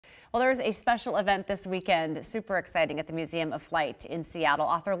Well, there's a special event this weekend, super exciting, at the Museum of Flight in Seattle.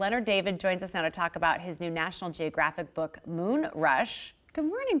 Author Leonard David joins us now to talk about his new National Geographic book, Moon Rush. Good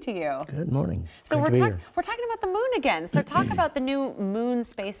morning to you. Good morning. So we're talking about the moon again. So talk about the new moon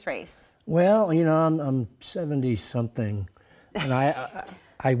space race. Well, you know, I'm 70-something, and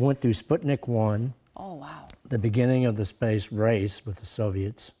I went through Sputnik 1. Oh, wow. The beginning of the space race with the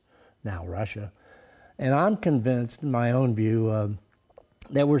Soviets, now Russia. And I'm convinced, in my own view,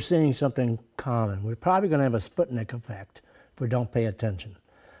 that we're seeing something common. We're probably going to have a Sputnik effect if we don't pay attention.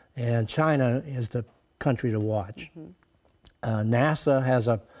 And China is the country to watch. NASA has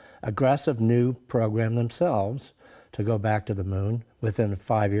an aggressive new program themselves to go back to the moon within a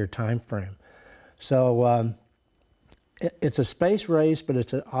 5-year time frame. So it's a space race, but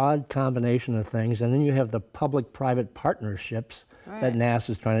it's an odd combination of things. And then you have the public-private partnerships that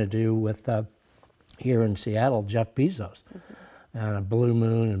NASA's trying to do with, here in Seattle, Jeff Bezos. And a Blue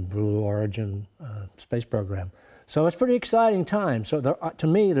Moon and Blue Origin space program. So it's a pretty exciting time. So to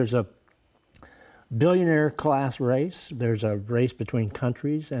me, there's a billionaire class race, there's a race between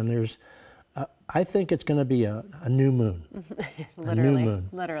countries, and there's, I think it's going to be a new moon. Literally, a new moon.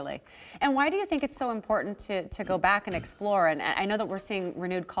 Literally. And why do you think it's so important to go back and explore? And I know that we're seeing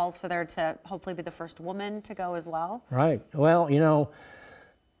renewed calls for there to hopefully be the first woman to go as well. Right. Well, you know,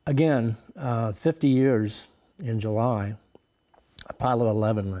 again, 50 years in July, Apollo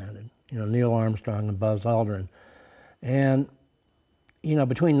 11 landed, you know, Neil Armstrong and Buzz Aldrin. And, you know,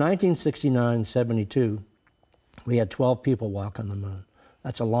 between 1969 and 72, we had 12 people walk on the moon.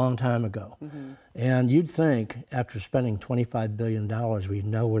 That's a long time ago. And you'd think, after spending $25 billion, we'd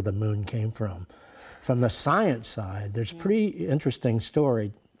know where the moon came from. From the science side, there's a pretty interesting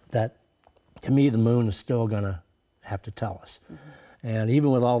story that, to me, the moon is still going to have to tell us. And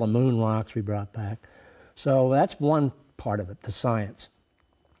even with all the moon rocks we brought back. So that's one part of it, the science.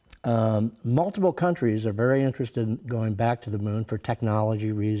 Multiple countries are very interested in going back to the moon for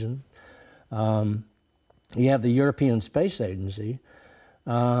technology reasons. You have the European Space Agency,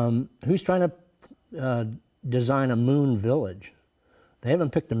 who's trying to design a moon village. They haven't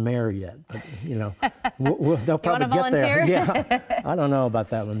picked a mayor yet, but you know, they'll probably get there. Yeah, I don't know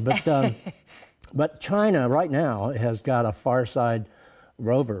about that one, but China right now has got a far side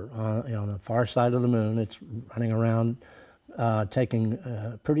rover on the far side of the moon. It's running around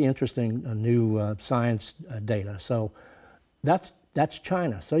taking pretty interesting new science data. So that's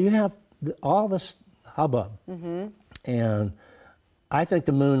China. So you have all this hubbub. And I think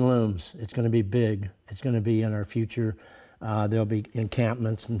the moon looms. It's going to be big. It's going to be in our future. There'll be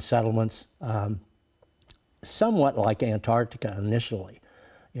encampments and settlements, somewhat like Antarctica initially,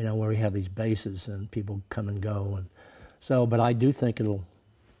 you know, where we have these bases and people come and go. And so, but I do think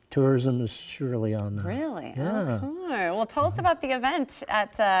tourism is surely on the... Really? Yeah. Okay. Well, tell us about the event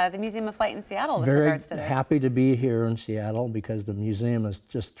at the Museum of Flight in Seattle with regards to this. Very happy to be here in Seattle because the museum is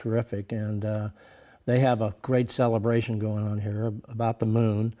just terrific, and they have a great celebration going on here about the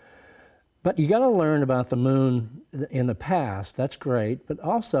moon. But you got to learn about the moon in the past. That's great, but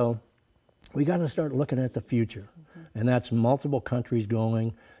also we got to start looking at the future, and that's multiple countries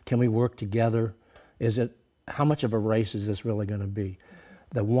going. Can we work together? How much of a race is this really going to be?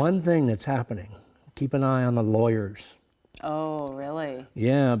 The one thing that's happening, keep an eye on the lawyers. Oh, really?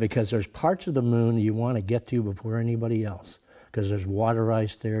 Yeah, because there's parts of the moon you want to get to before anybody else, because there's water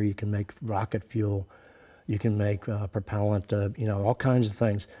ice there. You can make rocket fuel. You can make propellant, you know, all kinds of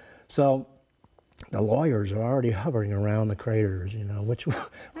things. So the lawyers are already hovering around the craters, you know,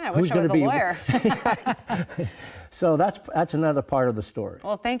 who's going to be a lawyer. So that's another part of the story.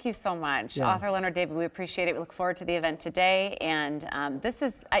 Well, thank you so much. Yeah. Author Leonard David, we appreciate it. We look forward to the event today. And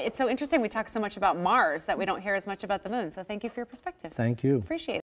it's so interesting. We talk so much about Mars that we don't hear as much about the moon. So thank you for your perspective. Thank you. Appreciate it.